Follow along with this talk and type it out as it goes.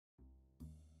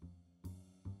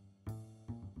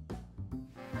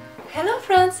Hello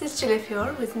friends, it's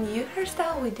Fiore with a new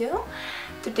hairstyle video.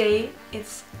 Today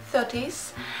it's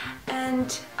 30th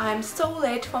and I'm so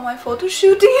late for my photo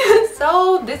shooting,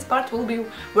 so this part will be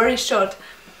very short.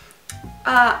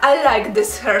 I like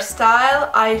this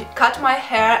hairstyle. I cut my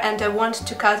hair and I want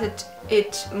to cut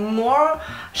it more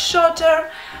shorter.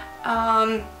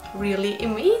 Really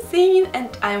amazing,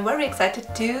 and I'm very excited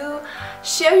to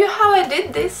show you how I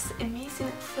did this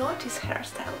amazing 30s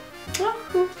hairstyle.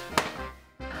 Wahoo!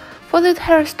 For that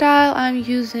hairstyle I'm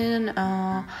using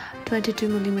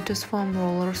 22mm foam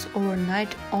rollers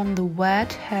overnight on the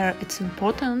wet hair. It's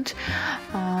important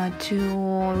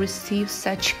to receive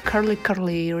such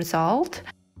curly result.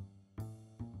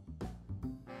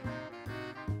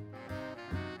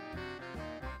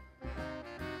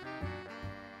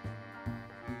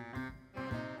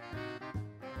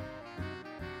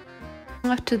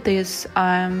 After this,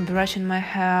 I'm brushing my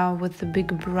hair with a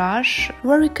big brush,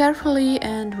 very carefully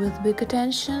and with big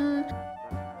attention.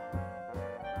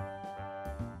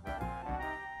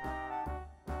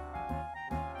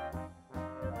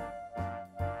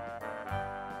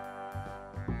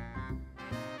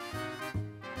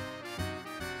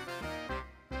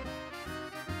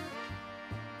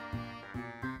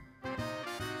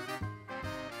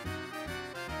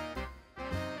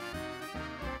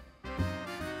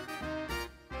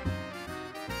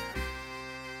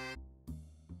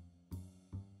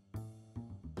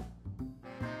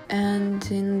 And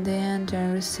in the end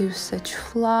I received such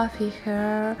fluffy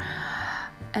hair,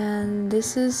 and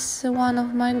this is one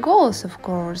of my goals, of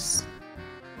course.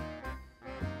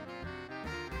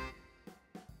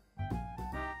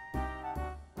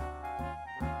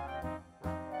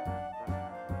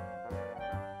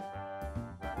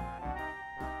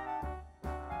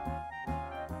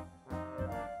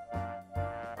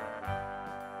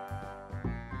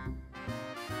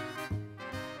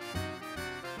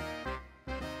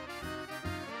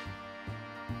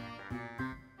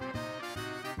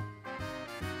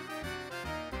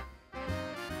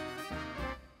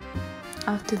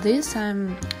 After this, I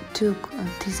took a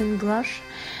teasing brush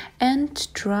and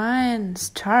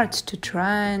start to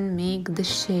try and make the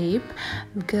shape,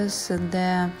 because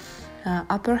the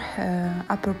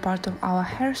upper part of our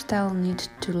hairstyle needs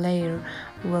to layer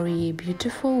very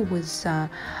beautiful with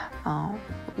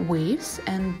waves,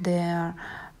 and the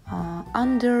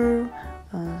under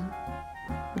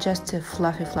just a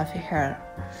fluffy hair.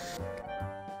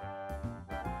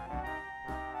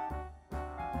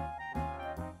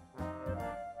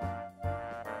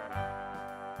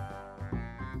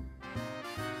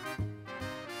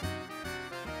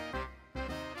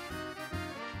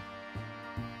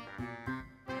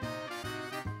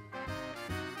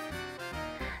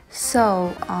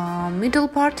 So, middle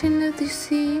part in it you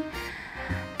see,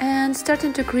 and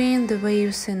starting to create the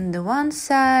waves in the one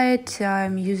side.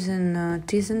 I'm using a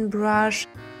teasing brush.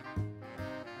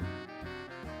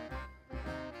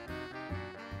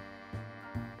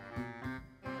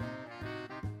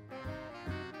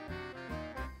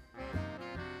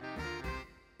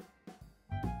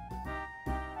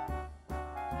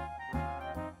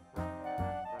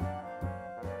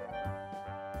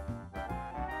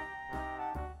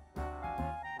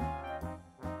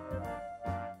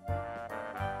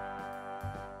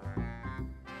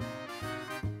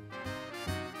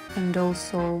 And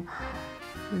also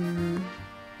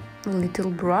a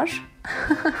little brush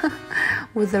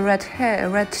with a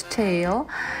red tail,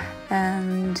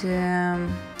 and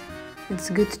it's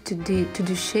good to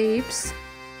do shapes.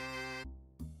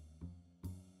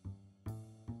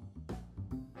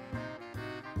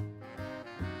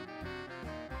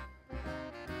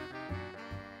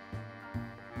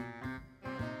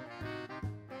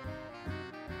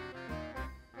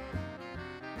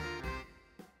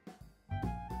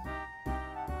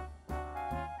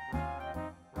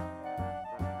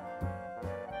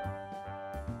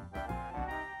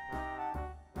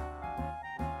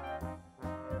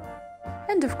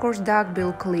 And of course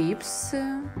duckbill clips.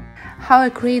 How I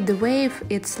create the wave,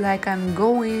 it's like I'm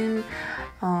going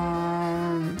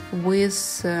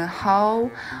with how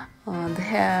the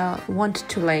hair want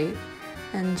to lay,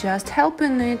 and just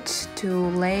helping it to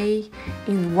lay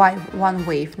in one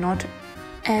wave, not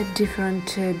at different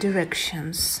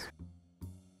directions.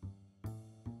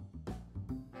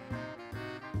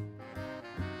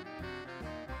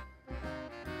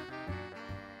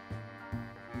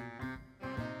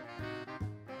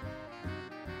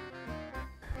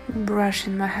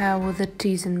 Brushing my hair with a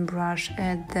teasing brush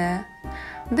at the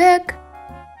back.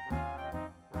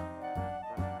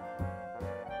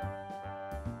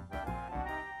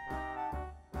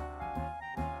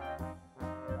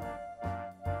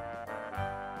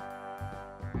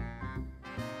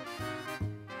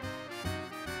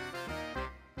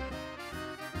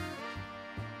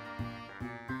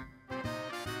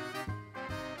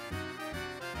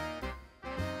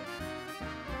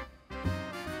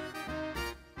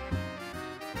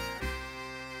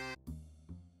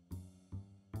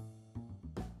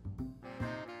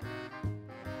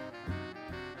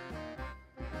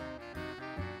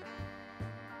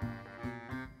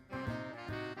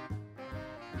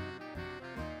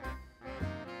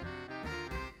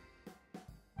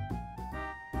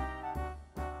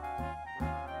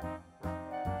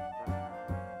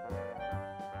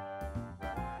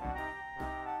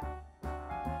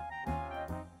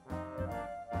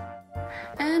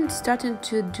 and starting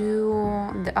to do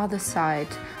the other side.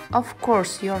 Of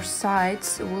course, your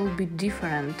sides will be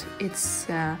different. It's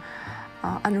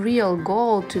unreal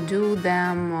goal to do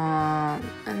them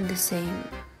the same.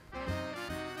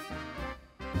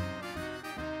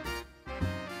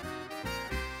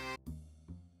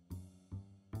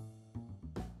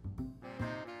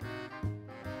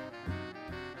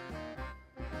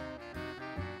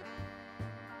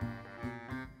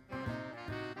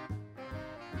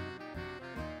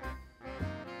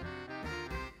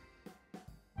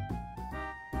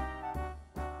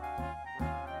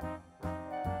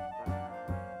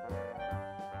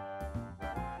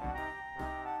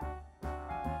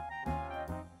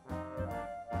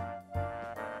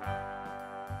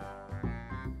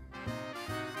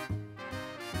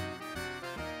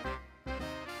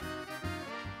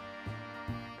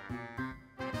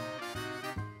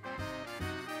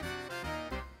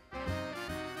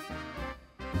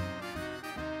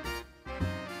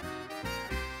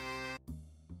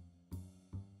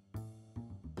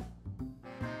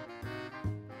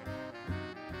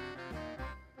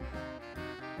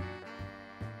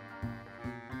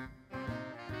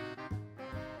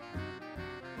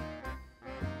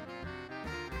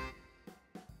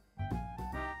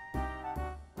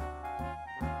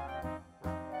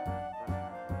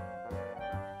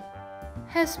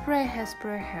 Hairspray,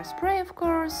 hairspray, hairspray, of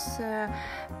course,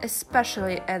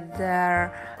 especially at the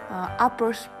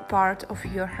upper part of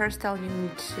your hairstyle. You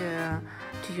need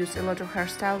to use a lot of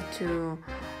hairstyle to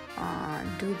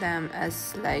do them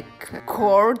as like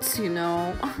chords, you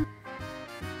know.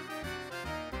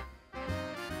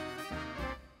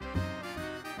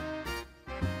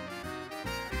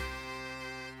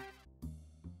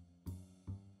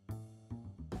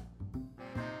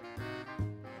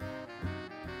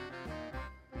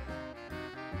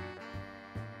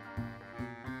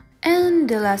 And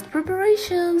the last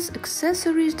preparations,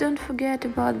 accessories, don't forget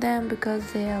about them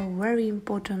because they are very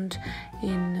important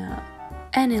in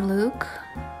any look.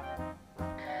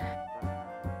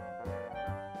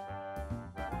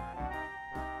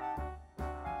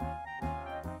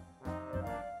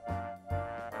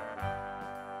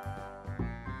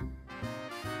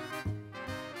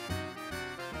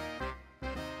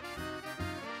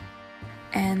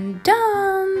 And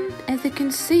done! As you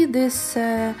can see, this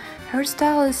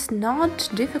hairstyle is not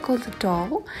difficult at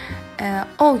all.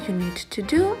 All you need to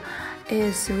do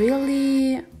is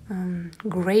really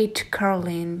great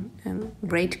curling,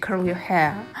 great curl your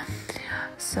hair.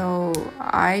 So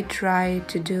I try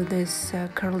to do this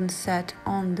curling set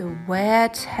on the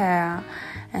wet hair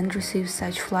and receive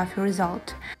such fluffy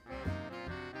result.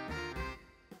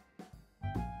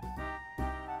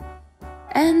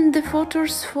 And the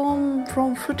photos from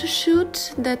photo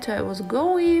shoot that I was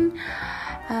going.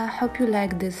 Hope you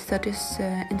like this 30s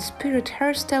in spirit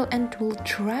hairstyle and will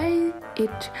try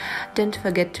it. Don't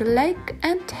forget to like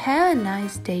and have a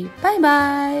nice day. Bye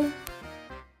bye.